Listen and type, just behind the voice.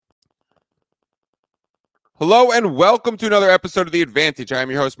Hello and welcome to another episode of The Advantage. I am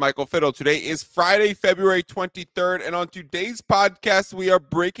your host, Michael Fiddle. Today is Friday, February 23rd, and on today's podcast, we are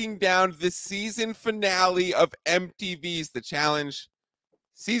breaking down the season finale of MTV's The Challenge.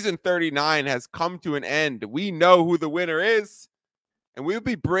 Season 39 has come to an end. We know who the winner is, and we'll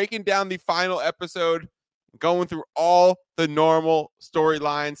be breaking down the final episode, going through all the normal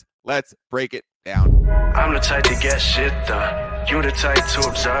storylines. Let's break it down. I'm the type to get shit done. You the type to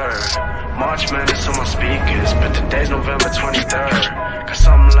observe. March Madness on my speakers, but today's November 23rd. Cause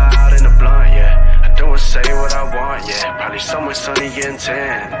I'm loud in the blunt, yeah. I do and say what I want, yeah. Probably somewhere sunny getting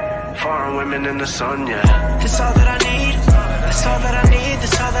tan. Foreign women in the sun, yeah. This all that I need. This all that I need.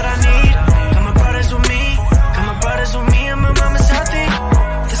 This all that I need. Got my brothers with me. Got my brothers with me and my mama's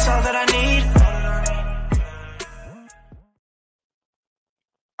healthy. This all that I need.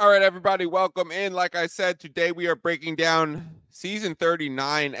 All right, everybody, welcome in. Like I said, today we are breaking down season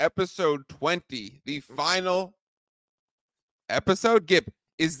 39, episode 20, the final episode. Gib,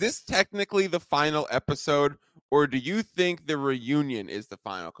 is this technically the final episode, or do you think the reunion is the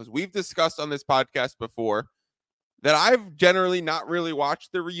final? Because we've discussed on this podcast before that I've generally not really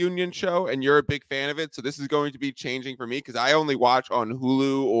watched the reunion show, and you're a big fan of it, so this is going to be changing for me because I only watch on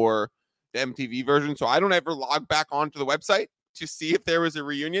Hulu or the MTV version, so I don't ever log back onto the website to see if there was a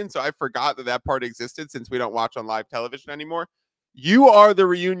reunion. So I forgot that part existed since we don't watch on live television anymore. You are the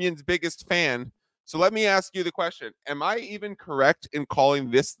reunion's biggest fan. So let me ask you the question. Am I even correct in calling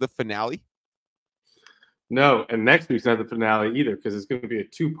this the finale? No, and next week's not the finale either because it's going to be a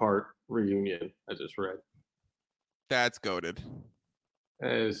two-part reunion. I just read. That's goated.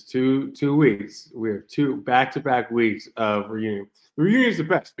 It's two weeks. We have two back-to-back weeks of reunion. The reunion is the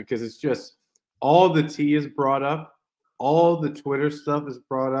best because it's just all the tea is brought up. All the Twitter stuff is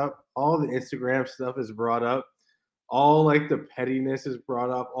brought up. All the Instagram stuff is brought up. All like the pettiness is brought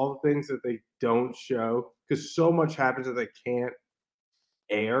up. All the things that they don't show because so much happens that they can't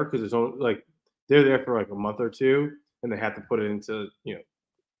air because it's only like they're there for like a month or two and they have to put it into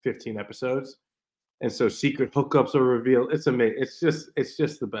 15 episodes. And so secret hookups are revealed. It's amazing. It's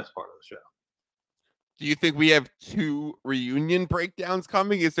just the best part of the show. Do you think we have two reunion breakdowns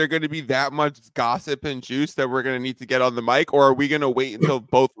coming? Is there going to be that much gossip and juice that we're going to need to get on the mic? Or are we going to wait until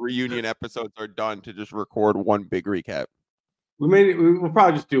both reunion episodes are done to just record one big recap? We'll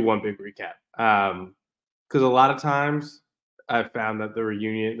probably just do one big recap. Because a lot of times I've found that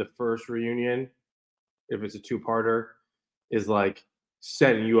the first reunion, if it's a two-parter, is like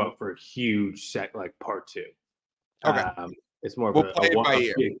setting you up for a huge set, like part two. Okay. It's more of we'll play it by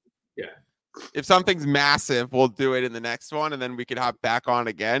ear. Yeah. If something's massive, we'll do it in the next one, and then we can hop back on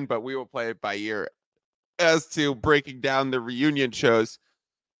again, but we will play it by ear as to breaking down the reunion shows.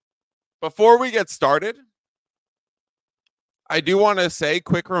 Before we get started, I do want to say,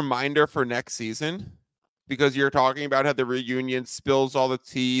 quick reminder for next season, because you're talking about how the reunion spills all the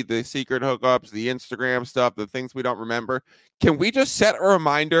tea, the secret hookups, the Instagram stuff, the things we don't remember. Can we just set a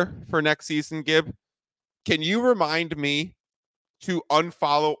reminder for next season, Gib? Can you remind me to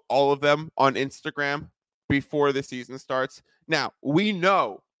unfollow all of them on Instagram before the season starts? Now, we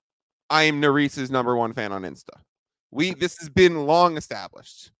know I am Narice's number one fan on Insta. This has been long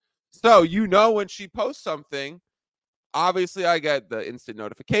established. So, when she posts something, obviously I get the instant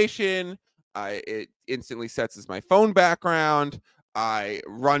notification. It instantly sets as my phone background. I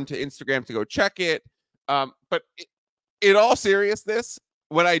run to Instagram to go check it. But in all seriousness,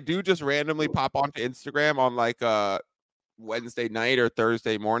 when I do just randomly pop onto Instagram on like Wednesday night or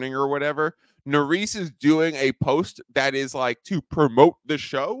Thursday morning or whatever, Narice is doing a post that is like to promote the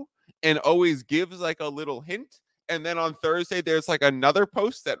show and always gives like a little hint. And then on Thursday, there's like another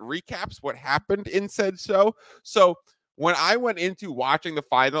post that recaps what happened in said show. So when I went into watching the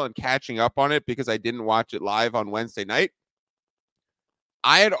final and catching up on it, because I didn't watch it live on Wednesday night,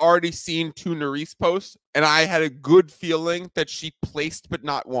 I had already seen two Narice posts and I had a good feeling that she placed but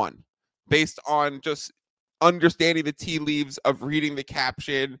not won based on just understanding the tea leaves of reading the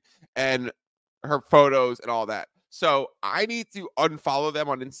caption and her photos and all that. So I need to unfollow them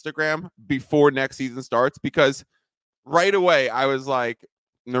on Instagram before next season starts because right away I was like,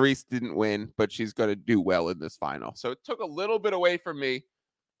 Narice didn't win, but she's going to do well in this final. So it took a little bit away from me.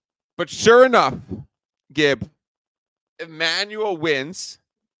 But sure enough, Gib, Emmanuel wins.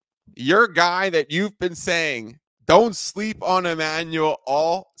 Your guy that you've been saying, don't sleep on Emmanuel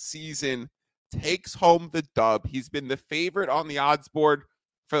all season, takes home the dub. He's been the favorite on the odds board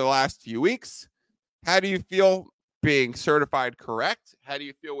for the last few weeks. How do you feel being certified correct? How do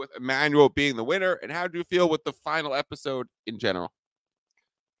you feel with Emmanuel being the winner? And how do you feel with the final episode in general?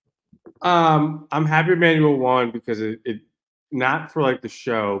 I'm happy Emmanuel won because it not for like the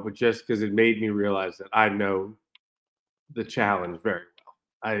show, but just because it made me realize that I know the challenge very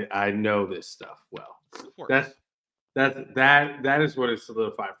well. I know this stuff well. Of course. That is what it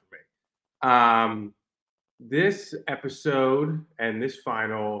solidified for me. This episode and this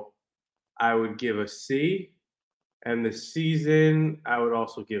final, I would give a C, and the season I would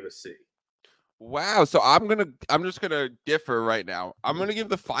also give a C. Wow. So I'm just gonna differ right now. I'm gonna give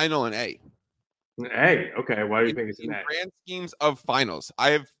the final an A. An A. Okay. Why do you think it's an In A? grand schemes of finals, I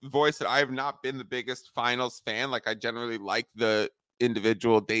have voiced that I have not been the biggest finals fan. Like I generally like the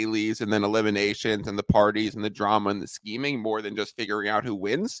individual dailies and then eliminations and the parties and the drama and the scheming more than just figuring out who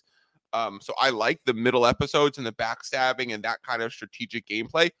wins. So I like the middle episodes and the backstabbing and that kind of strategic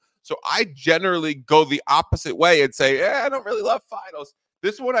gameplay. So I generally go the opposite way and say, I don't really love finals.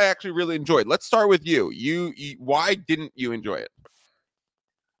 This one I actually really enjoyed. Let's start with you. You why didn't you enjoy it?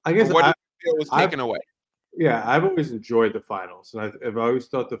 I guess what did you feel was taken away? Yeah, I've always enjoyed the finals, and I've always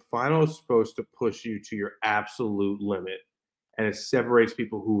thought the final is supposed to push you to your absolute limit, and it separates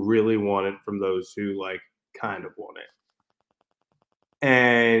people who really want it from those who like kind of want it.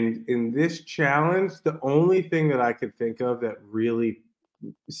 And in this challenge, the only thing that I could think of that really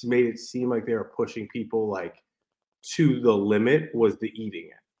made it seem like they were pushing people like to the limit was the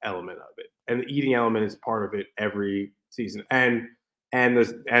eating element of it, and the eating element is part of it every season, and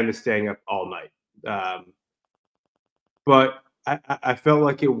the staying up all night. But I felt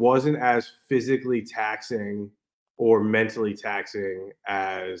like it wasn't as physically taxing or mentally taxing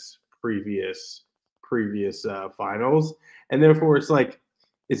as previous finals, and therefore it's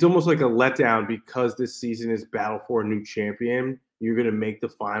almost like a letdown because this season is battle for a new champion. You're going to make the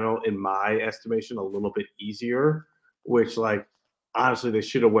final, in my estimation, a little bit easier. Which, like, honestly, they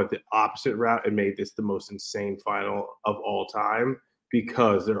should have went the opposite route and made this the most insane final of all time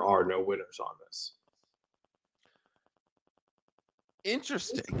because there are no winners on this.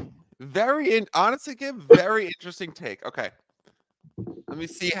 Interesting. Honestly, Give very interesting take. Okay. Let me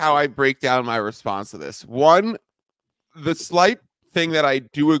see how I break down my response to this. One, the slight thing that I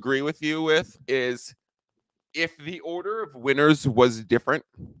do agree with you with is if the order of winners was different,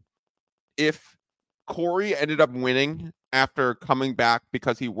 if Corey ended up winning after coming back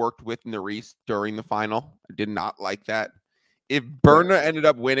because he worked with Nerys during the final, I did not like that. If Berna ended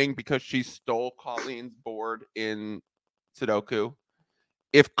up winning because she stole Colleen's board in Sudoku,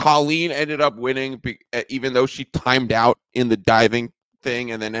 if Colleen ended up winning, even though she timed out in the diving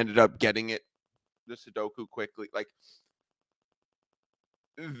thing and then ended up getting the Sudoku quickly, like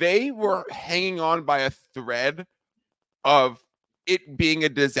they were hanging on by a thread of it being a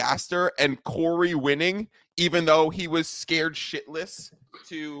disaster and Corey winning, even though he was scared shitless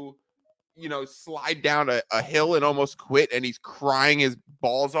to, slide down a hill and almost quit, and he's crying his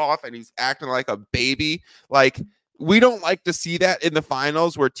balls off and he's acting like a baby. Like, we don't like to see that in the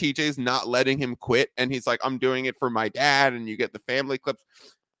finals where TJ's not letting him quit and he's like, I'm doing it for my dad, and you get the family clips.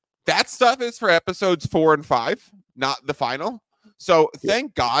 That stuff is for episodes 4 and 5, not the final. So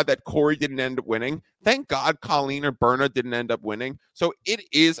thank God that Corey didn't end up winning. Thank God Colleen or Berna didn't end up winning. So it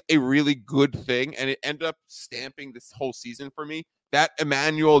is a really good thing, and it ended up stamping this whole season for me that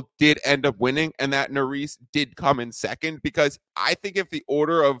Emmanuel did end up winning and that Nerys did come in second, because I think if the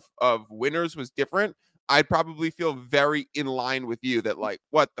order of winners was different, I'd probably feel very in line with you that, like,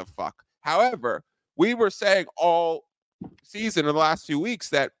 what the fuck? However, we were saying all season in the last few weeks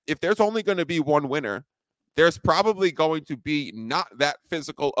that if there's only going to be one winner, there's probably going to be not that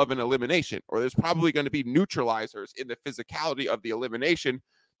physical of an elimination, or there's probably going to be neutralizers in the physicality of the elimination,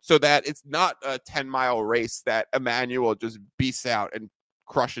 so that it's not a 10-mile race that Emmanuel just beasts out and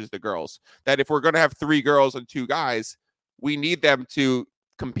crushes the girls. That if we're going to have 3 girls and 2 guys, we need them to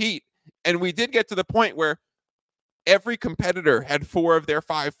compete. And we did get to the point where every competitor had 4 of their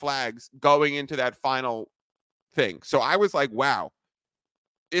 5 flags going into that final thing. So I was like, wow,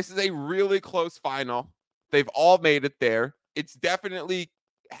 this is a really close final. They've all made it there. It's definitely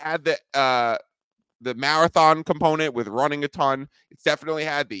had the marathon component with running a ton. It's definitely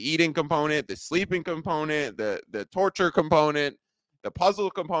had the eating component, the sleeping component, the torture component, the puzzle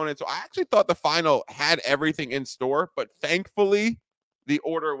component. So I actually thought the final had everything in store, but thankfully the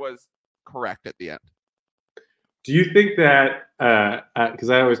order was correct at the end. Do you think that, because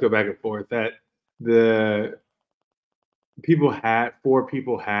I always go back and forth, that the 4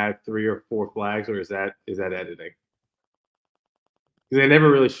 people had 3 or 4 flags, or is that editing? Because they never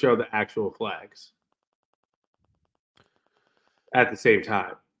really show the actual flags at the same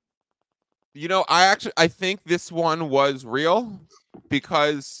time. I think this one was real,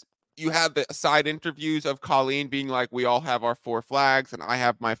 because you have the side interviews of Colleen being like, we all have our 4 flags and I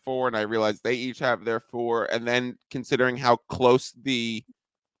have my 4, and I realize they each have their 4. And then considering how close the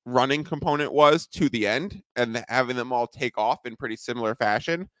running component was to the end and having them all take off in pretty similar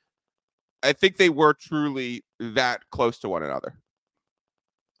fashion, I think they were truly that close to one another.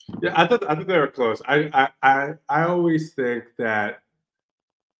 Yeah, I thought they were close. I always think that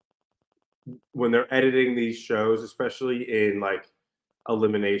when they're editing these shows, especially in like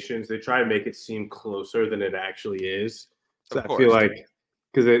eliminations, they try to make it seem closer than it actually is. So Of I feel course. like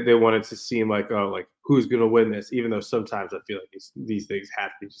because they want it to seem like, oh, like who's gonna win this, even though sometimes I feel like these things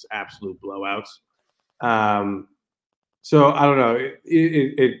have to be just absolute blowouts. So I don't know.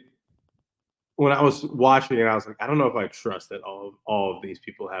 It when I was watching it, I was like, I don't know if I trust that all of these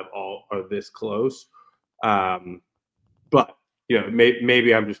people are this close. But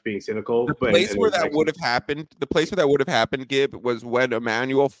maybe I'm just being cynical. The But place and where there's that like would have happened, Gib, was when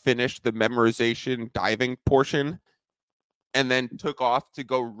Emmanuel finished the memorization diving portion and then took off to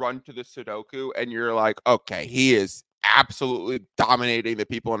go run to the Sudoku, and you're like, okay, he is absolutely dominating the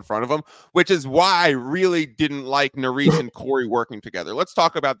people in front of him, which is why I really didn't like Nerys and Corey working together. Let's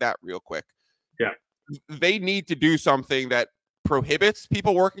talk about that real quick. Yeah. They need to do something that prohibits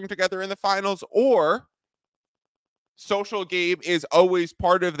people working together in the finals, or social game is always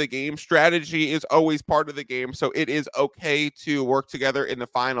part of the game. Strategy is always part of the game. So it is okay to work together in the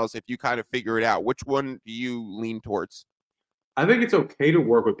finals if you kind of figure it out. Which one do you lean towards? I think it's okay to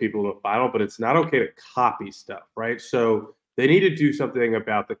work with people in the final, but it's not okay to copy stuff, right? So they need to do something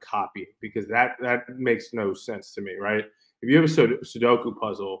about the copying because that makes no sense to me, right? If you have a Sudoku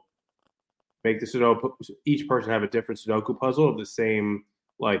puzzle, make the Sudoku each person have a different Sudoku puzzle of the same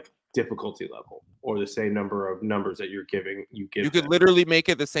like difficulty level or the same number of numbers that you give You could them. literally make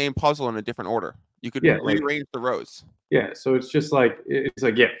it the same puzzle in a different order. You could Yeah, like rearrange the rows. yeah. So it's just like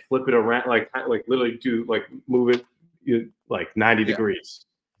flip it around, like literally do like move it like 90 degrees.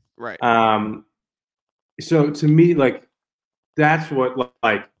 Right. So to me, like that's what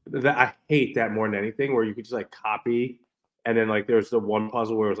like that I hate that more than anything, where you could just like copy, and then like there's the one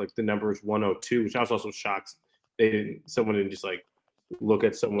puzzle where it was like the number is 102, which I was also shocked someone didn't just like look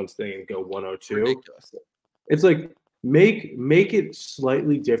at someone's thing and go 102. Ridiculous. It's like make it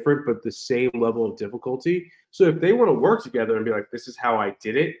slightly different, but the same level of difficulty. So if they want to work together and be like, this is how I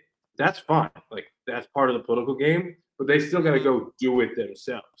did it, that's fine. Like that's part of the political game, but they still got to go do it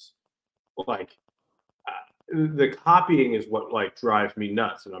themselves. Like the copying is what like drives me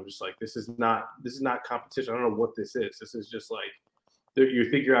nuts, and I'm just like, this is not competition. I don't know what this is. This is just like you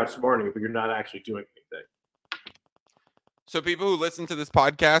think you're outsmarting, but you're not actually doing anything. So people who listen to this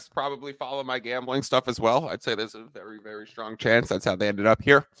podcast probably follow my gambling stuff as well. I'd say there's a very, very strong chance that's how they ended up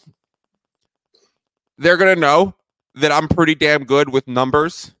here. They're going to know that I'm pretty damn good with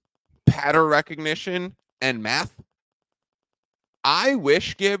numbers, pattern recognition, and math. I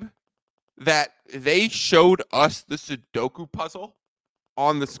wish, Gib, that they showed us the Sudoku puzzle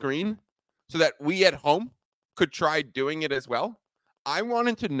on the screen so that we at home could try doing it as well. I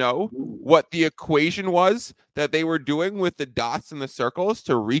wanted to know what the equation was that they were doing with the dots and the circles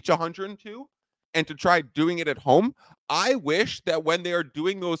to reach 102 and to try doing it at home. I wish that when they are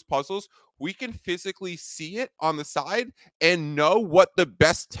doing those puzzles, we can physically see it on the side and know what the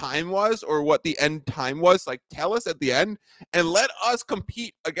best time was or what the end time was. Like, tell us at the end and let us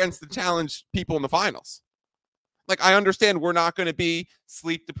compete against the challenge people in the finals. Like, I understand we're not going to be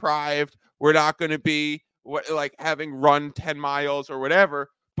sleep deprived. We're not going to be like having run 10 miles or whatever,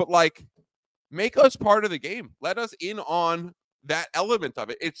 but like make us part of the game. Let us in on that element of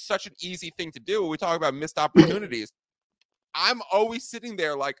it. It's such an easy thing to do. When we talk about missed opportunities, I'm always sitting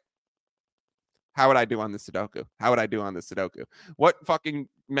there like, how would I do on the Sudoku? How would I do on the Sudoku? What fucking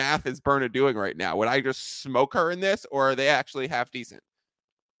math is Berna doing right now? Would I just smoke her in this, or are they actually half decent?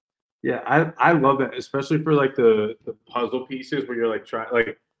 Yeah, I love that, especially for like the puzzle pieces where you're like trying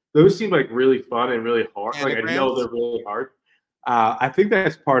like those seem like really fun and really hard. Like I know they're really hard. I think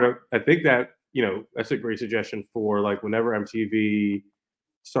that's part of. I think that that's a great suggestion for like whenever MTV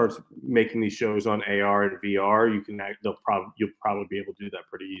starts making these shows on AR and VR, you'll probably be able to do that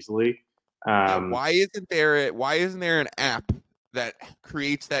pretty easily. Why isn't there an app that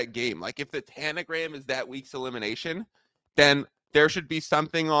creates that game? Like if the Tanagram is that week's elimination, then there should be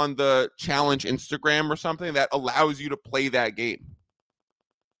something on the challenge Instagram or something that allows you to play that game.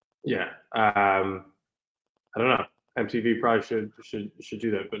 Yeah. I don't know. MTV probably should do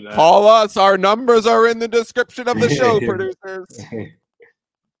that. But call us. Our numbers are in the description of the show, producers.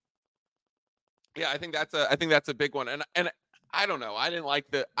 Yeah, I think that's a big one. And I don't know. I don't like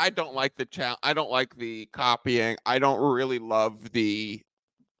the I don't like the copying. I don't really love the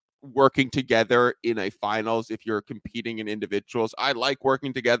working together in a finals if you're competing in individuals. I like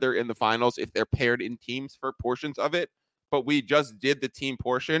working together in the finals if they're paired in teams for portions of it. But we just did the team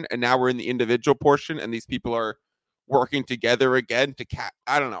portion, and now we're in the individual portion, and these people are working together again to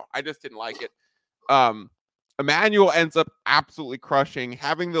I don't know. I just didn't like it. Emmanuel ends up absolutely crushing,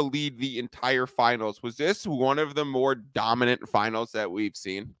 having the lead the entire finals. Was this one of the more dominant finals that we've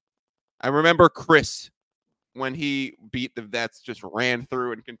seen? I remember Chris, when he beat the Vets, just ran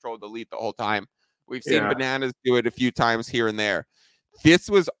through and controlled the lead the whole time. We've seen Bananas do it a few times here and there. This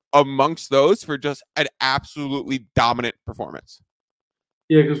was amongst those for just an absolutely dominant performance.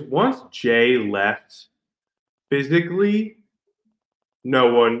 Yeah, because once Jay left, physically,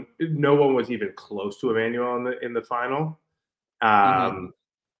 no one was even close to Emmanuel in the final. And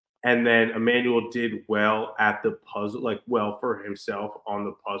then Emmanuel did well at the puzzle, like well for himself on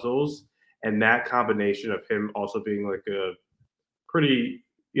the puzzles. And that combination of him also being like a pretty,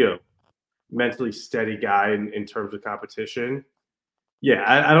 mentally steady guy in terms of competition. Yeah,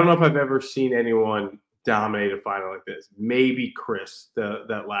 I don't know if I've ever seen anyone dominate a final like this. Maybe Chris,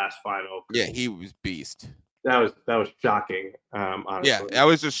 that last final. Yeah, he was beast. That was shocking, honestly. Yeah, that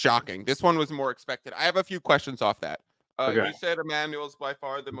was just shocking. This one was more expected. I have a few questions off that. Okay. You said Emmanuel's by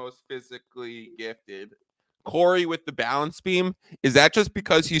far the most physically gifted. Corey with the balance beam, is that just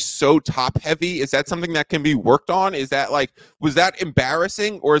because he's so top heavy? Is that something that can be worked on? Is that was that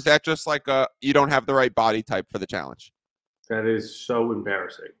embarrassing, or is that just like you don't have the right body type for the challenge? That is so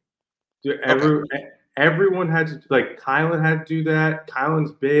embarrassing. Dude, everyone had to, Kylan had to do that.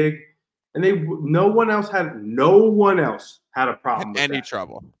 Kylan's big, and no one else had a problem with any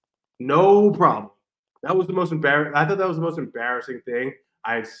trouble. No problem. That was the most embarrassing. I thought that was the most embarrassing thing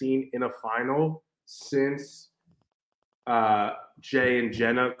I had seen in a final since Jay and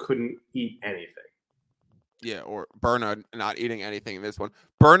Jenna couldn't eat anything. Yeah, or Berna not eating anything in this one.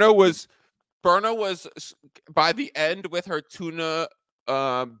 Berna was by the end with her tuna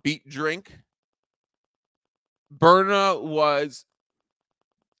beet drink. Berna was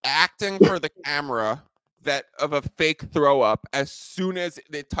acting for the camera of a fake throw up. As soon as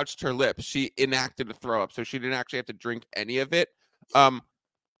it touched her lips, she enacted a throw up, so she didn't actually have to drink any of it.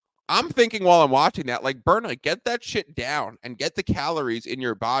 I'm thinking while I'm watching that, Berna, get that shit down and get the calories in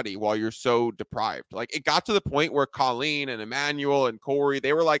your body while you're so deprived. It got to the point where Colleen and Emmanuel and Corey,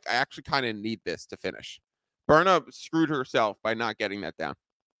 they were like, I actually kind of need this to finish. Berna screwed herself by not getting that down.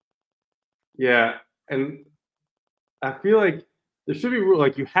 Yeah, and I feel like there should be rule,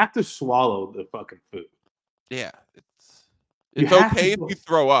 you have to swallow the fucking food. Yeah, it's okay if you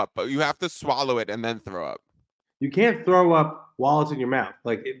throw up, but you have to swallow it and then throw up. You can't throw up while it's in your mouth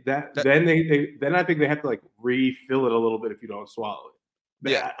then I think they have to refill it a little bit if you don't swallow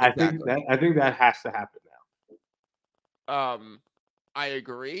it. Yeah, I think that has to happen now. I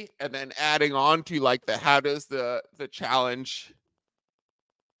agree. And then adding on to how does the challenge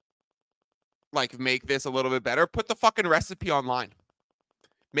make this a little bit better? Put the fucking recipe online.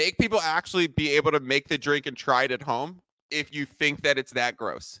 Make people actually be able to make the drink and try it at home if you think that it's that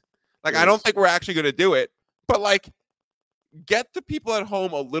gross. I don't think we're actually going to do it, but get the people at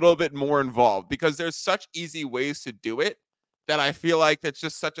home a little bit more involved, because there's such easy ways to do it that I feel like that's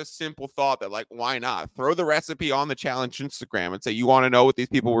just such a simple thought that why not throw the recipe on the challenge Instagram and say, you want to know what these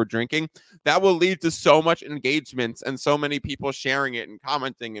people were drinking? That will lead to so much engagement and so many people sharing it and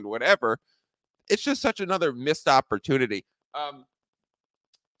commenting and whatever. It's just such another missed opportunity.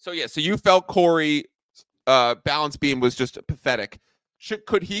 So you felt Corey balance beam was just pathetic.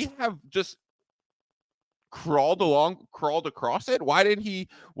 Could he have just crawled across it? Why did he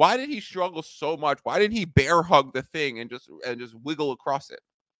struggle so much? Why didn't he bear hug the thing and just wiggle across it?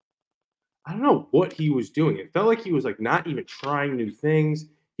 I don't know what he was doing. It felt like he was not even trying new things.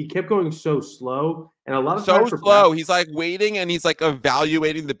 He kept going so slow, and a lot of times slow. He's waiting and he's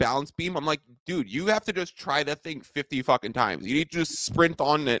evaluating the balance beam. I'm like, dude, you have to just try that thing 50 fucking times. You need to just sprint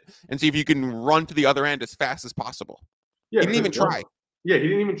on it and see if you can run to the other end as fast as possible. Yeah, he didn't even try. Yeah, he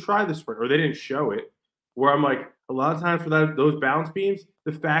didn't even try the sprint, or they didn't show it. Where I'm a lot of times for those balance beams,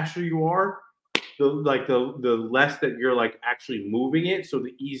 the faster you are, the less that you're actually moving it, so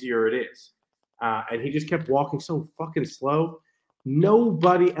the easier it is. And he just kept walking so fucking slow.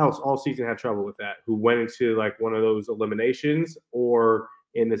 Nobody else all season had trouble with that who went into one of those eliminations or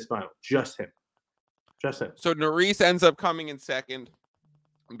in this final. Just him. So Nerys ends up coming in second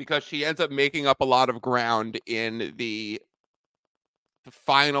because she ends up making up a lot of ground in the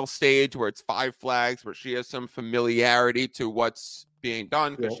final stage where it's 5 flags, where she has some familiarity to what's being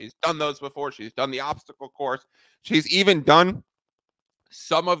done because she's done those before. She's done the obstacle course. She's even done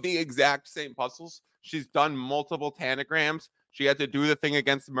some of the exact same puzzles. She's done multiple tanagrams. She had to do the thing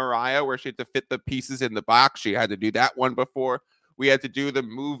against Mariah where she had to fit the pieces in the box. She had to do that one before. We had to do the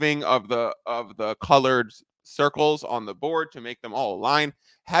moving of the colored circles on the board to make them all align.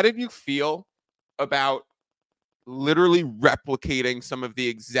 How did you feel about literally replicating some of the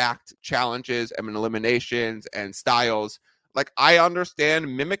exact challenges and eliminations and styles? Like, I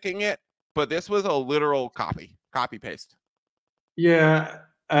understand mimicking it, but this was a literal copy paste. Yeah,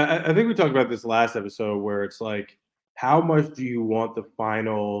 I think we talked about this last episode where it's like, how much do you want the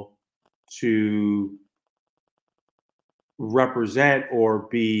final to represent or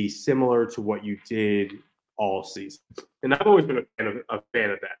be similar to what you did all season? And I've always been a fan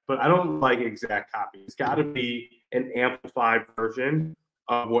of that, but I don't like exact copy. It's got to be an amplified version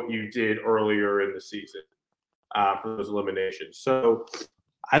of what you did earlier in the season for those eliminations. So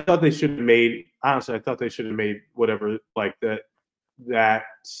I thought they should have made, honestly, I thought they should have made whatever, like that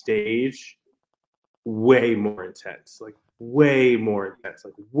stage way more intense, like way more intense,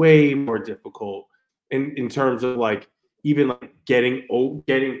 like way more difficult in terms of like even like getting to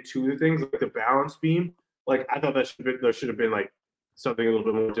the things like the balance beam. Like I thought there should have been like something a little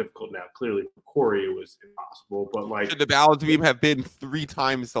bit more difficult. Now clearly for Corey it was impossible, but like should the balance beam have been 3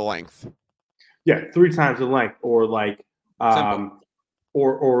 times the length? Yeah, 3 times the length, or like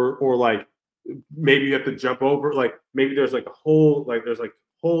or like maybe you have to jump over, like maybe there's like a hole, like there's like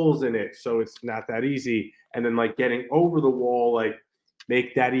holes in it, so it's not that easy. And then like getting over the wall, like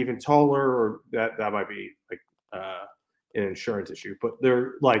make that even taller, or that might be like an insurance issue. But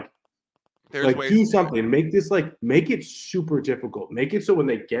they're like do something, make this like make it super difficult. Make it so when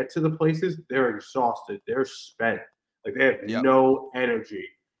they get to the places, they're exhausted, they're spent, like they have no energy.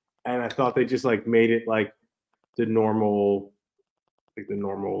 And I thought they just like made it like the normal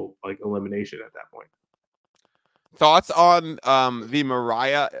like elimination at that point. Thoughts on the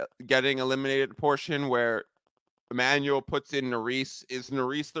Mariah getting eliminated portion where Emmanuel puts in Nurys? Is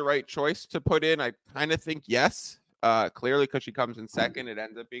Nurys the right choice to put in? I kind of think yes. Clearly, because she comes in second, it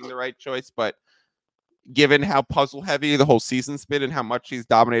ends up being the right choice. But given how puzzle heavy the whole season's been and how much she's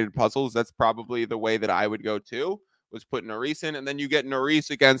dominated puzzles, that's probably the way that I would go too, was put Nurys in. And then you get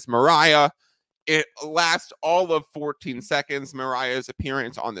Nurys against Mariah. It lasts all of 14 seconds. Mariah's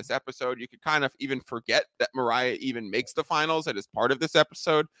appearance on this episode, you could kind of even forget that Mariah even makes the finals and is part of this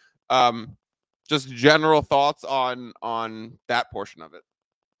episode. Just general thoughts on that portion of it.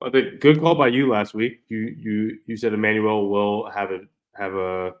 I think good call by you last week. You said Emmanuel will have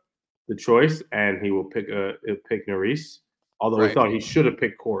the choice, and he will pick Nurys. Although we thought he should have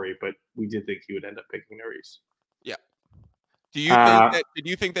picked Corey, but we did think he would end up picking Nurys. Yeah. Do you think that? Did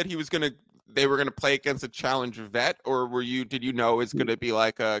you think that they were gonna play against a challenge vet, or did you know it's gonna be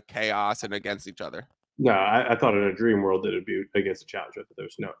like a chaos and against each other? No, I thought in a dream world that it'd be against a challenge vet, but there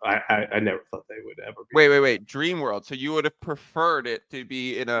was no. I never thought they would ever be. Wait. Dream world. So you would have preferred it to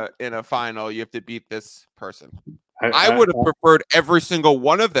be in a final. You have to beat this person. I would have preferred every single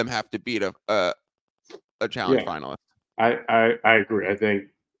one of them have to beat a challenge finalist. I agree. I think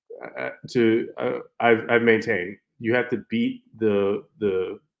I've maintained you have to beat the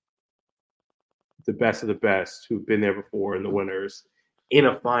best of the best who've been there before and the winners in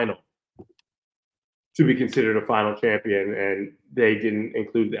a final to be considered a final champion, and they didn't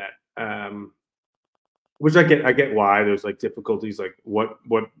include that. Which I get why there's like difficulties, like what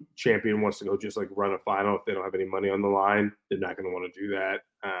champion wants to go just like run a final if they don't have any money on the line? They're not going to want to do that.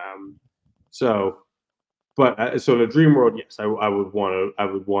 So in a dream world, yes, I would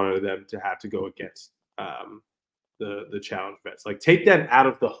want them to have to go against the challenge vets. Like take that out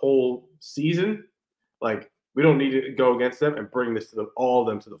of the whole season. Like we don't need to go against them and bring this to all of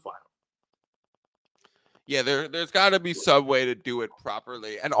them to the final. Yeah, there's got to be some way to do it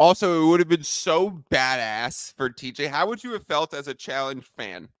properly. And also, it would have been so badass for TJ. How would you have felt as a challenge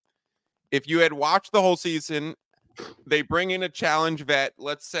fan if you had watched the whole season? They bring in a challenge vet.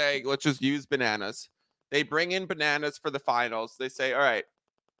 Let's just use Bananas. They bring in Bananas for the finals. They say, all right,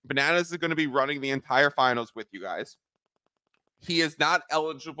 Bananas is going to be running the entire finals with you guys. He is not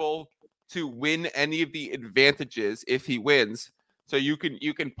eligible to win any of the advantages if he wins. So you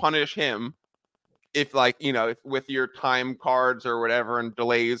can punish him if with your time cards or whatever and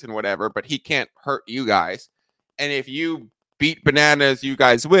delays and whatever, but he can't hurt you guys. And if you beat Bananas, you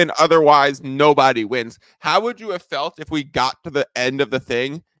guys win. Otherwise, nobody wins. How would you have felt if we got to the end of the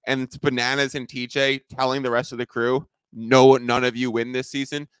thing and it's Bananas and TJ telling the rest of the crew, no, none of you win this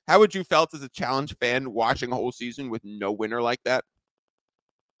season? How would you felt as a challenge fan watching a whole season with no winner like that?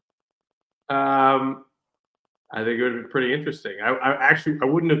 I think it would have been pretty interesting. I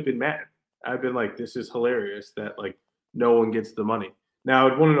wouldn't have been mad. I've been like, this is hilarious that like no one gets the money. Now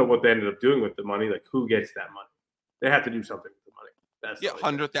I'd want to know what they ended up doing with the money. Like who gets that money? They have to do something with That's Yeah, all he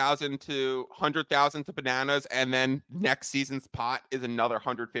 100,000 to Bananas, and then next season's pot is another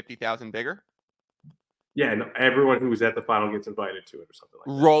 150,000 bigger. Yeah, and everyone who was at the final gets invited to it or something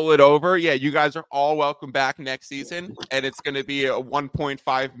like that. Roll it over. Yeah, you guys are all welcome back next season, and it's going to be a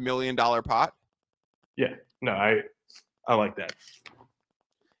 $1.5 million pot. Yeah, no, I like that.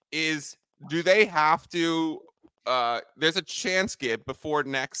 Do they have to? There's a chance, Gib, before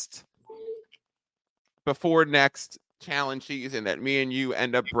next challenge season that me and you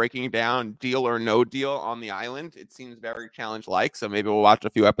end up breaking down Deal or No Deal on the island. It seems very challenge like, so maybe we'll watch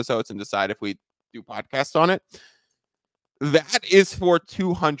a few episodes and decide if we do podcasts on it. That is for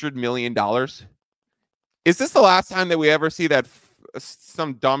 $200 million. Is this the last time that we ever see that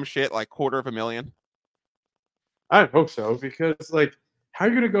some dumb shit like $250,000? I hope so, because like, how are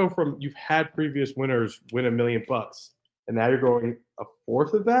you gonna go from you've had previous winners win $1 million, and now you're going a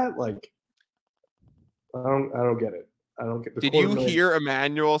fourth of that? Like, I don't get it. I don't get the. Did you hear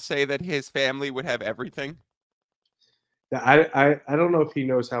Emmanuel say that his family would have everything? I don't know if he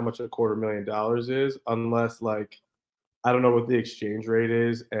knows how much $250,000 is, unless like, I don't know what the exchange rate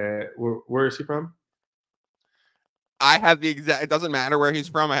is. Where is he from? I have the exact. It doesn't matter where he's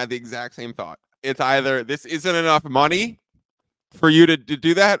from. I had the exact same thought. It's either this isn't enough money for you to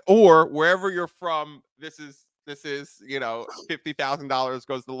do that, or wherever you're from, this is $50,000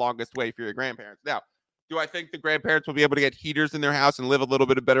 goes the longest way for your grandparents. Now, do I think the grandparents will be able to get heaters in their house and live a little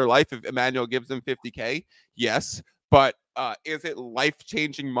bit of better life if Emmanuel gives them $50K? Yes, but is it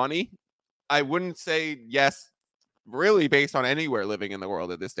life-changing money? I wouldn't say yes, really, based on anywhere living in the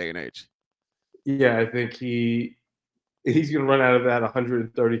world at this day and age. Yeah, I think he's going to run out of that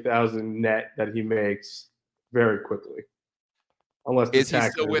 130,000 net that he makes very quickly. Unless is he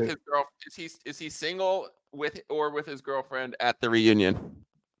still with his girl? Is he single with his girlfriend at the reunion?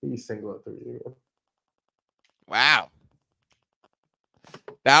 He's single at the reunion. Wow,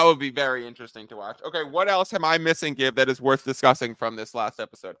 that would be very interesting to watch. Okay, what else am I missing, Gib, that is worth discussing from this last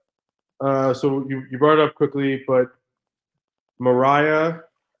episode? So you brought it up quickly, but Mariah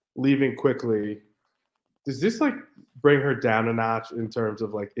leaving quickly. Does this like bring her down a notch in terms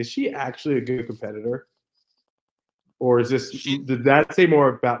of like, is she actually a good competitor? Or is this, did that say more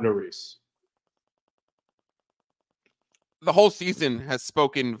about Nurys? The whole season has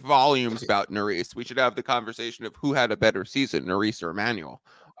spoken volumes about Nurys. We should have the conversation of who had a better season, Nurys or Emmanuel.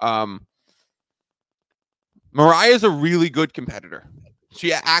 Mariah is a really good competitor.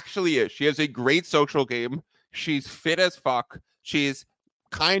 She actually is. She has a great social game. She's fit as fuck. She's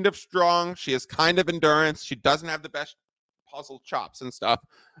kind of strong. She has kind of endurance. She doesn't have the best puzzle chops and stuff.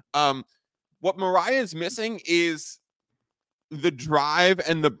 What Mariah is missing is the drive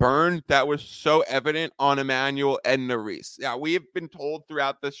and the burn that was so evident on Emmanuel and Nurys. Now, we have been told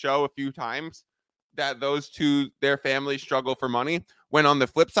throughout the show a few times that those two, their families struggle for money. When on the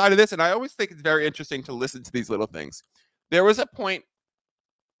flip side of this, and I always think it's very interesting to listen to these little things. There was a point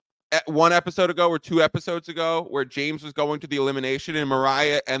at one episode ago or 2 episodes ago where James was going to the elimination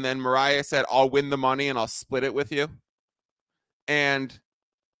and then Mariah said, I'll win the money and I'll split it with you. And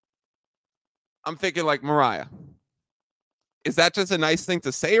I'm thinking like, Mariah, is that just a nice thing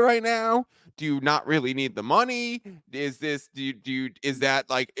to say right now? Do you not really need the money? Is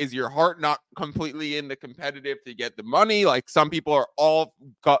your heart not completely in the competitive to get the money? Like some people are all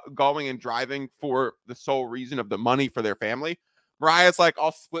going and driving for the sole reason of the money for their family. Mariah's like,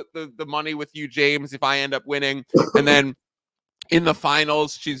 I'll split the money with you, James, if I end up winning. And then in the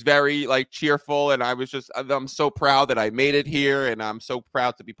finals, she's very like cheerful. And I'm so proud that I made it here. And I'm so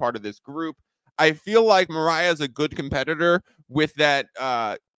proud to be part of this group. I feel like Mariah is a good competitor with that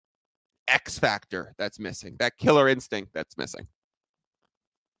X factor that's missing, that killer instinct that's missing.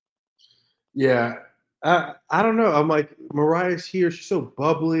 Yeah. I don't know. I'm like, Mariah's here. She's so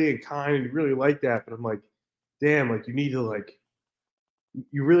bubbly and kind and you really like that. But I'm like, damn, like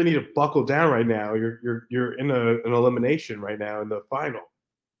you really need to buckle down right now. You're in an elimination right now in the final.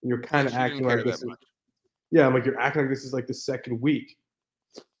 And you're kind of acting like this. Yeah, I'm like, you're acting like this is like the second week.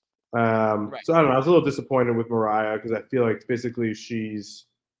 Right. So I don't know. I was a little disappointed with Mariah because I feel like physically she's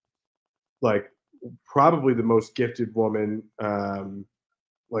like probably the most gifted woman,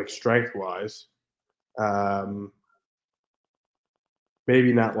 like strength wise.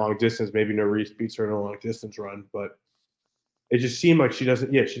 Maybe not long distance. Maybe Nurys beats her in a long distance run, but it just seemed like she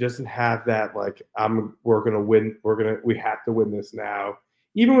doesn't have that like we're gonna win. We have to win this now.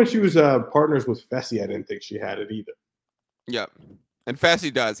 Even when she was partners with Fessy, I didn't think she had it either. Yep. And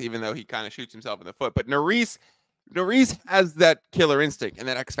Fessy does, even though he kind of shoots himself in the foot. But Nurys has that killer instinct and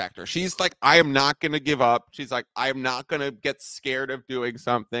that X factor. She's like, I am not going to give up. She's like, I am not going to get scared of doing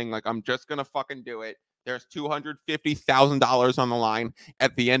something. Like, I'm just going to fucking do it. There's $250,000 on the line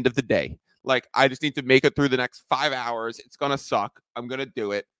at the end of the day. Like, I just need to make it through the next 5 hours. It's going to suck. I'm going to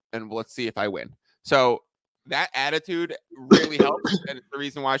do it. And let's see if I win. So that attitude really helps. And it's the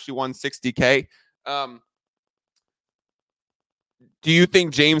reason why she won $60K. Do you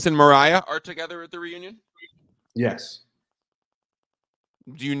think James and Mariah are together at the reunion? Yes.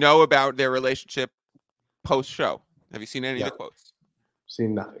 Do you know about their relationship post-show? Have you seen any of the quotes?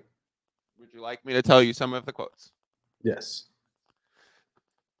 Seen nothing. Would you like me to tell you some of the quotes? Yes.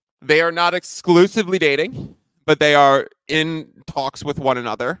 They are not exclusively dating, but they are in talks with one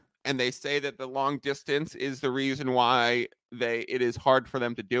another. And they say that the long distance is the reason why it is hard for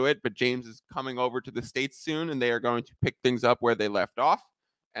them to do it. But James is coming over to the States soon, and they are going to pick things up where they left off.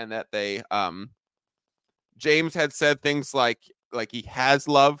 And that James had said things like he has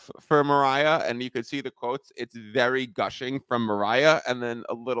love for Mariah, and you could see the quotes. It's very gushing from Mariah, and then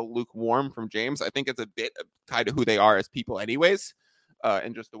a little lukewarm from James. I think it's a bit of kind of who they are as people anyways,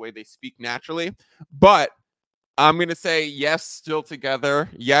 and just the way they speak naturally. But I'm going to say yes, still together.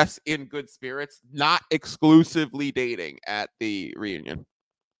 Yes, in good spirits. Not exclusively dating at the reunion.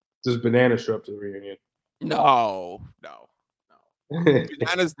 Does Banana show up to the reunion? No.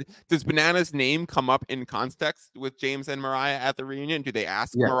 Does Banana's name come up in context with James and Mariah at the reunion? Do they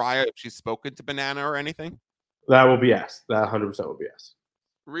ask Mariah if she's spoken to Banana or anything? That will be asked. That 100% will be asked.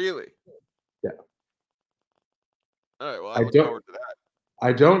 Really? Yeah. All right. Well, I look forward to that.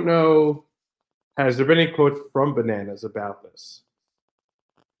 I don't know. Has there been any quotes from Bananas about this?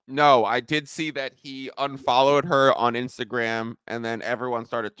 No, I did see that he unfollowed her on Instagram, and then everyone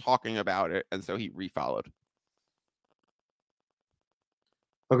started talking about it, and so he refollowed.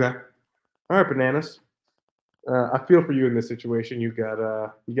 Okay. All right, Bananas. I feel for you in this situation. You got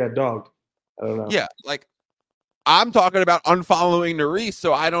dogged. I don't know. Yeah, like I'm talking about unfollowing Nerese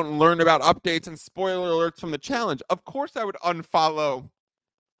so I don't learn about updates and spoiler alerts from the challenge. Of course I would unfollow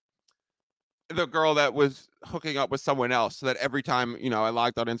the girl that was hooking up with someone else so that every time, I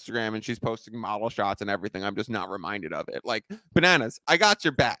logged on Instagram and she's posting model shots and everything, I'm just not reminded of it. Like, Bananas, I got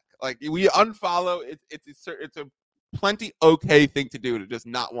your back. Like, we unfollow. It's a plenty okay thing to do to just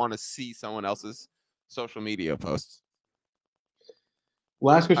not want to see someone else's social media posts.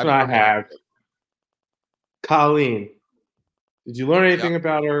 Last question I have. Colleen, did you learn anything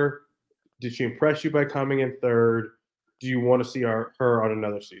about her? Did she impress you by coming in third? Do you want to see her on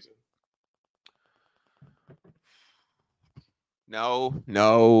another season? No.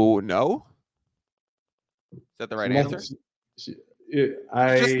 Is that the right answer? She's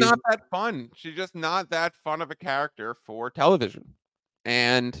just not that fun. She's just not that fun of a character for television.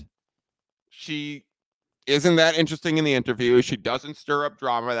 And she isn't that interesting in the interview. She doesn't stir up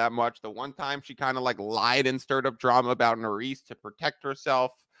drama that much. The one time she kind of lied and stirred up drama about Nerese to protect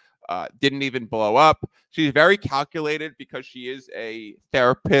herself, didn't even blow up. She's very calculated because she is a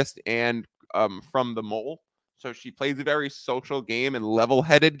therapist and from the mole. So she plays a very social game and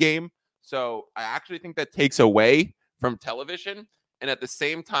level-headed game. So I actually think that takes away from television. And at the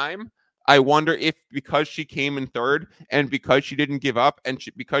same time, I wonder if because she came in third and because she didn't give up and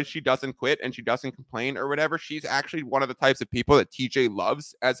because she doesn't quit and she doesn't complain or whatever, she's actually one of the types of people that TJ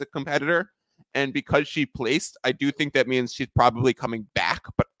loves as a competitor. And because she placed, I do think that means she's probably coming back,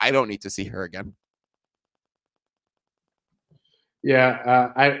 but I don't need to see her again.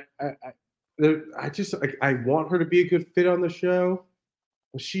 Yeah, I want her to be a good fit on the show.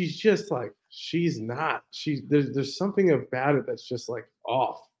 But she's just she's not. There's something about it that's just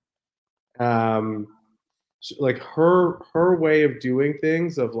off. Her way of doing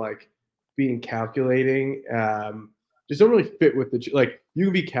things, of being calculating, just don't really fit with the you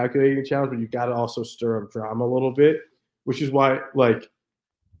can be calculating the challenge, but you got to also stir up drama a little bit, which is why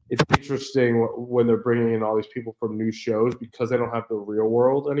it's interesting when they're bringing in all these people from new shows because they don't have the real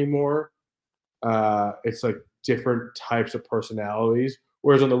world anymore. It's different types of personalities.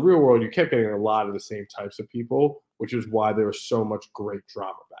 Whereas in the real world, you kept getting a lot of the same types of people, which is why there was so much great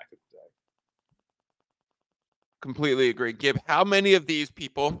drama back in the day. Completely agree. Gib, how many of these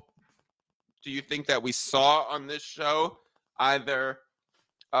people do you think that we saw on this show either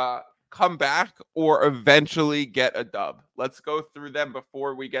come back or eventually get a dub? Let's go through them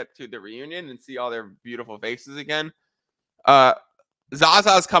before we get to the reunion and see all their beautiful faces again.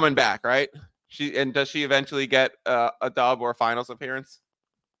 Zaza's coming back, right? Does she eventually get a dub or a finals appearance?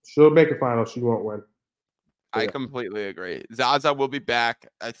 She'll make a final. She won't win. I completely agree. Zaza will be back.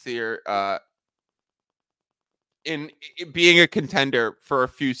 I see her in being a contender for a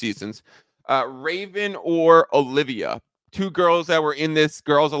few seasons. Raven or Olivia, two girls that were in this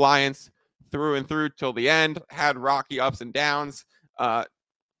girls' alliance through and through till the end, had rocky ups and downs.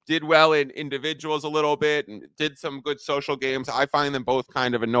 did well in individuals a little bit and did some good social games. I find them both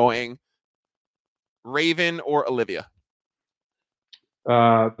kind of annoying. Raven or Olivia?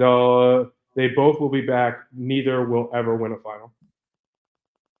 They both will be back. Neither will ever win a final.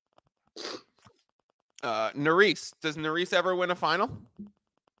 Nerys. Does Nerys ever win a final?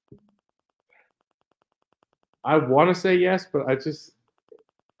 I want to say yes, but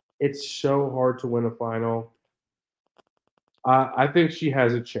it's so hard to win a final. I think she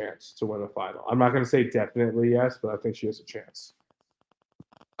has a chance to win a final. I'm not going to say definitely yes, but I think she has a chance.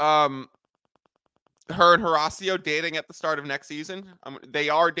 Her and Horacio dating at the start of next season. They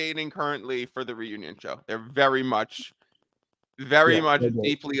are dating currently for the reunion show. They're very much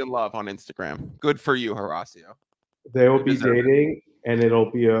deeply in love on Instagram. Good for you, Horacio. They will be dating, and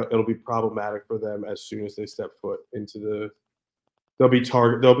it'll be problematic for them as soon as they step foot into the. There'll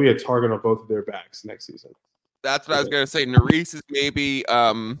be a target on both of their backs next season. That's what I was going to say. Nerys is maybe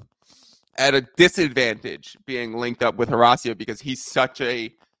at a disadvantage being linked up with Horacio because he's such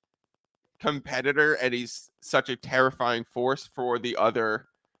a competitor and he's such a terrifying force for the other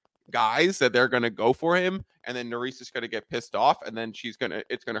guys that they're going to go for him, and then Nerys is going to get pissed off, and then it's going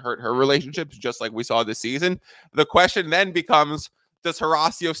to hurt her relationships just like we saw this season. The question then becomes, does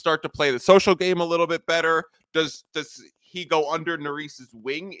Horacio start to play the social game a little bit better? Does he go under Nerys's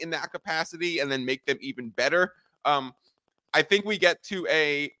wing in that capacity and then make them even better? I think we get to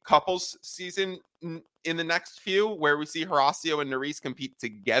a couples season in the next few where we see Horacio and Nerys compete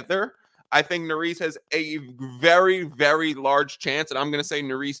together. I think Nerys has a very, very large chance, and I'm going to say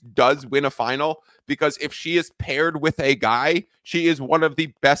Nerys does win a final because if she is paired with a guy, she is one of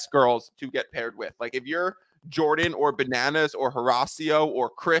the best girls to get paired with. Like if you're Jordan or Bananas or Horacio or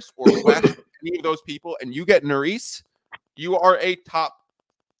Chris or Wes, any of those people, and you get Nerys, you are a top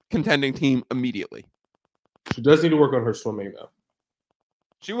contending team immediately. She does need to work on her swimming, though.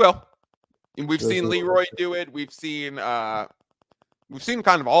 She will. And we've seen Leroy do it. We've seen kind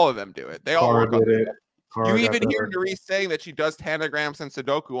of all of them do it. They all work on it. You even hear Nerys saying that she does tanagrams and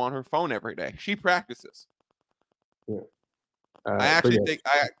Sudoku on her phone every day. She practices. Yeah. I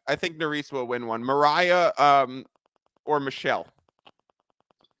think Nerys will win one. Mariah or Michelle?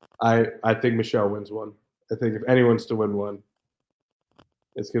 I think Michelle wins one. I think if anyone's to win one,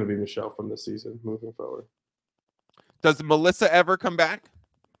 it's going to be Michelle from this season moving forward. Does Melissa ever come back?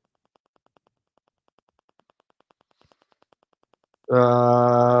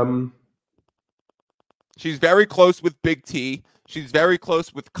 She's very close with Big T. She's very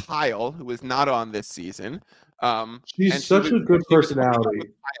close with Kyle, who is not on this season. She's such a good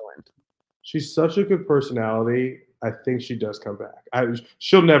personality. She's such a good personality. I think she does come back.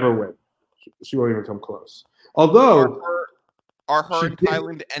 She'll never win. She won't even come close. Although, are her and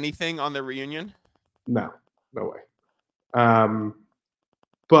Kyland anything on the reunion? No way.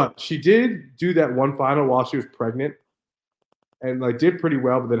 But she did do that one final while she was pregnant, and did pretty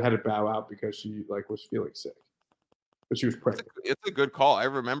well, but then had to bow out because she was feeling sick. But she was pregnant. It's a good call. I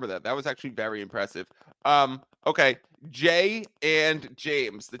remember that. That was actually very impressive. Okay, Jay and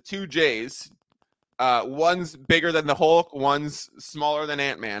James, the two Jays. One's bigger than the Hulk, one's smaller than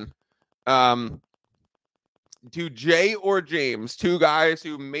Ant-Man. Do Jay or James, two guys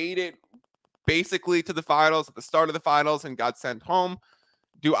who made it basically to the finals at the start of the finals and got sent home,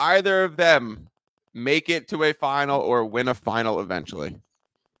 do either of them make it to a final or win a final eventually?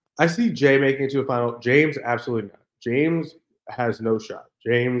 I see Jay making it to a final. James, absolutely not. James has no shot.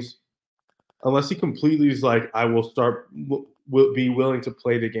 James, unless he completely is I will be willing to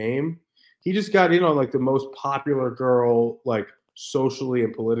play the game. He just got in on the most popular girl, socially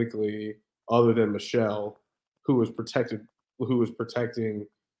and politically, other than Michelle, who was protecting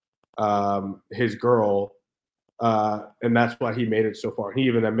his girl, and that's why he made it so far. He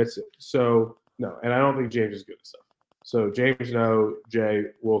even admits it. So no, and I don't think James is good at stuff. So James, no. Jay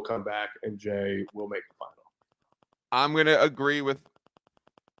will come back, and Jay will make the final. I'm gonna agree with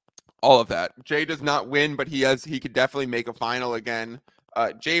all of that. Jay does not win, but he could definitely make a final again.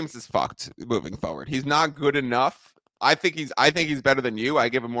 James is fucked moving forward. He's not good enough. I think he's better than you. I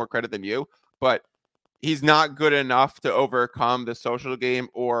give him more credit than you, but he's not good enough to overcome the social game,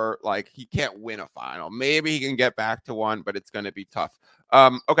 or he can't win a final. Maybe he can get back to one, but it's going to be tough.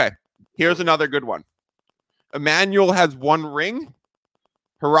 Okay, here's another good one. Emmanuel has 1 ring.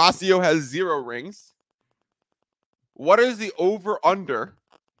 Horacio has 0 rings. What is the over-under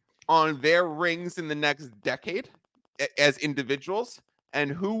on their rings in the next decade as individuals?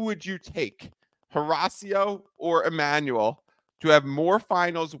 And who would you take, Horacio or Emmanuel, to have more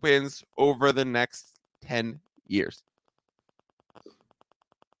finals wins over the next 10 years?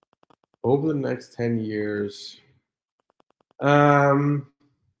 Over the next 10 years,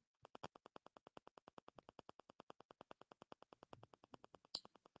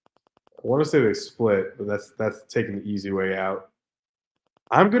 want to say they split, but that's taking the easy way out.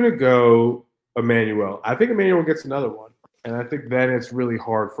 I'm gonna go Emmanuel. I think Emmanuel gets another one, and I think then it's really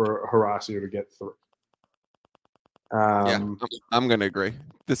hard for Horacio to get 3. Yeah, I'm gonna agree.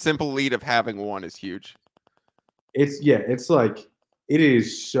 The simple lead of having one is huge. It's like it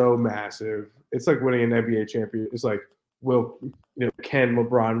is so massive. It's like winning an NBA champion. It's like can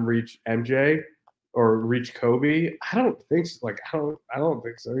LeBron reach MJ or reach Kobe? I don't think so. I don't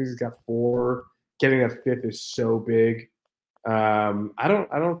think so. He's got 4. Getting a 5th is so big. I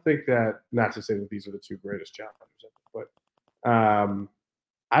don't think that. Not to say that these are the 2 greatest challengers, but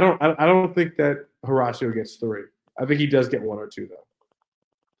I don't think that Horacio gets 3. I think he does get 1 or 2 though.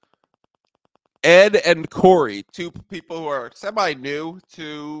 Ed and Corey, 2 people who are semi-new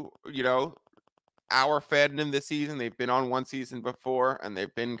to, our fandom this season. They've been on one season before, and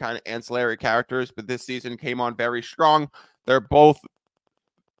they've been kind of ancillary characters, but this season came on very strong. They're both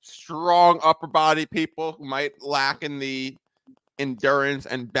strong upper body people who might lack in the endurance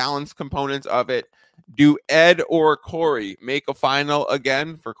and balance components of it. Do Ed or Corey make a final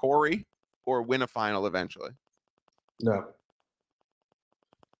again for Corey or win a final eventually? No.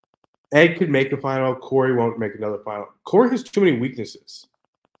 Ed could make a final. Corey won't make another final. Corey has too many weaknesses.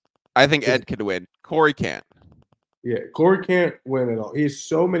 I think Ed could win. Corey can't. Yeah, Corey can't win at all. He has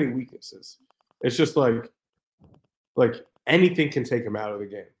so many weaknesses. It's just like anything can take him out of the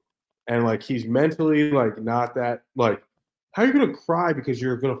game. And like he's mentally not that how are you gonna cry because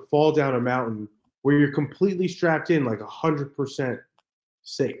you're gonna fall down a mountain where you're completely strapped in 100%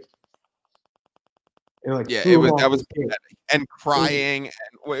 safe? And it was pathetic. And crying,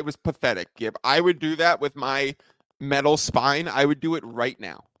 and it was pathetic. Gib, I would do that with my metal spine. I would do it right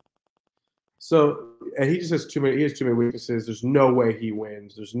now. So, and he just has too many. He has too many weaknesses. There's no way he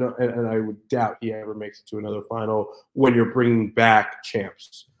wins. There's no, and I would doubt he ever makes it to another final when you're bringing back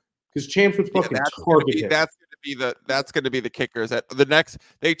champs, because champs would fucking target him. That's going to be the kicker. Is that the next?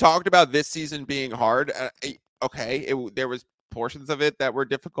 They talked about this season being hard. Okay, there was portions of it that were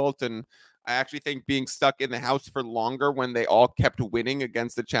difficult, and I actually think being stuck in the house for longer when they all kept winning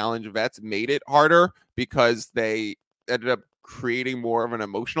against the challenge vets made it harder because they ended up creating more of an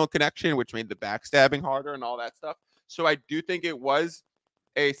emotional connection, which made the backstabbing harder and all that stuff. So I do think it was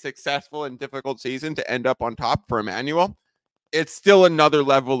a successful and difficult season to end up on top for Emmanuel. It's still another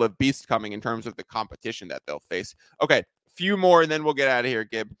level of beast coming in terms of the competition that they'll face. Okay, few more and then we'll get out of here,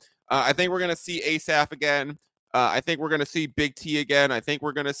 Gib. I think we're going to see Asaph again. I think we're going to see Big T again. I think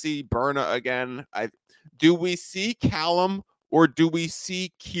we're going to see Berna again. Do we see Callum or do we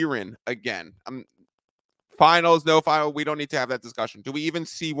see Kieran again? Finals, no final. We don't need to have that discussion. Do we even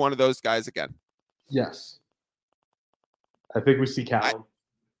see one of those guys again? Yes. I think we see Callum.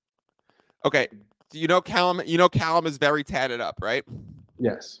 Okay. Callum is very tatted up, right?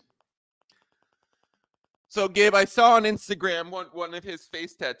 Yes. So, Gabe, I saw on Instagram one of his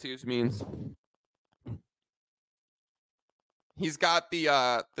face tattoos means he's got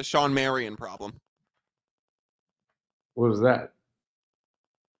the Sean Marion problem. What was that?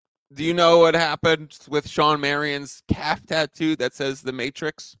 Do you know what happened with Sean Marion's calf tattoo that says The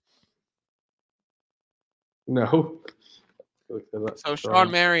Matrix? No. So Sean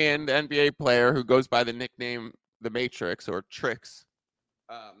Marion, the NBA player who goes by the nickname The Matrix or Trix,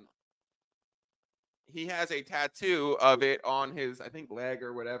 he has a tattoo of it on his, I think, leg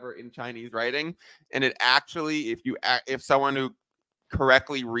or whatever in Chinese writing. And it actually, if someone who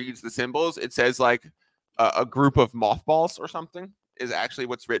correctly reads the symbols, it says like a group of mothballs or something is actually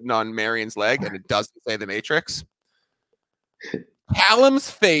what's written on Marion's leg, and it doesn't say The Matrix.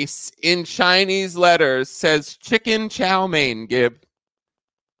 Callum's face in Chinese letters says chicken chow mein, Gib.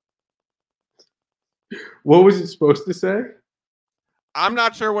 What was it supposed to say? I'm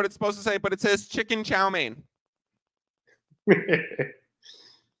not sure what it's supposed to say, but it says chicken chow mein.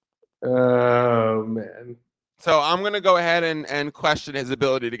 Oh, man. So I'm going to go ahead and question his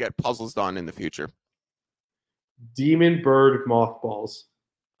ability to get puzzles done in the future. Demon bird mothballs.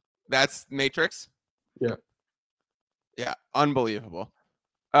 That's Matrix? Yeah. Yeah, unbelievable.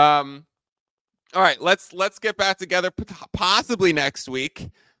 All right, let's get back together possibly next week.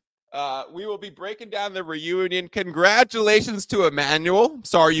 We will be breaking down the reunion. Congratulations to Emmanuel.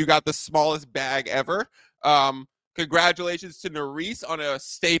 Sorry you got the smallest bag ever. Congratulations to Nerese on a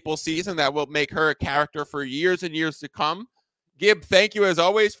staple season that will make her a character for years and years to come. Gib, thank you as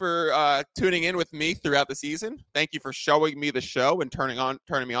always for tuning in with me throughout the season. Thank you for showing me the show and turning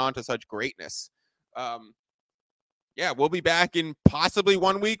me on to such greatness. Yeah, we'll be back in possibly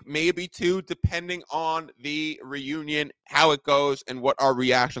 1 week, maybe 2, depending on the reunion, how it goes, and what our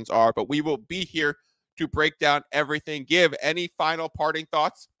reactions are. But we will be here to break down everything. Give any final parting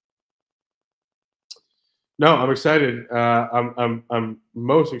thoughts? No, I'm excited. I'm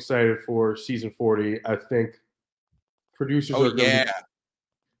most excited for season 40. I think producers are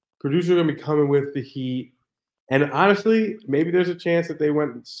going to be coming with the heat. And honestly, maybe there's a chance that they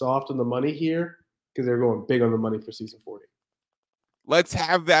went soft on the money here because they're going big on the money for season 40. Let's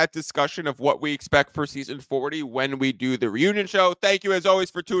have that discussion of what we expect for season 40 when we do the reunion show. Thank you as always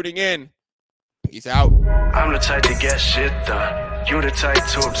for tuning in. Peace out. I'm the type to get shit done. You the type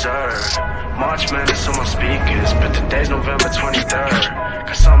to observe. March Madness on my speakers, but today's November 23rd.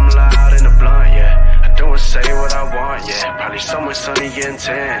 Cause I'm loud in the blunt, yeah. I don't say what I want, yeah. Probably somewhere sunny getting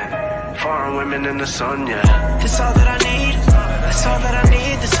tan. Foreign women in the sun, yeah. This all that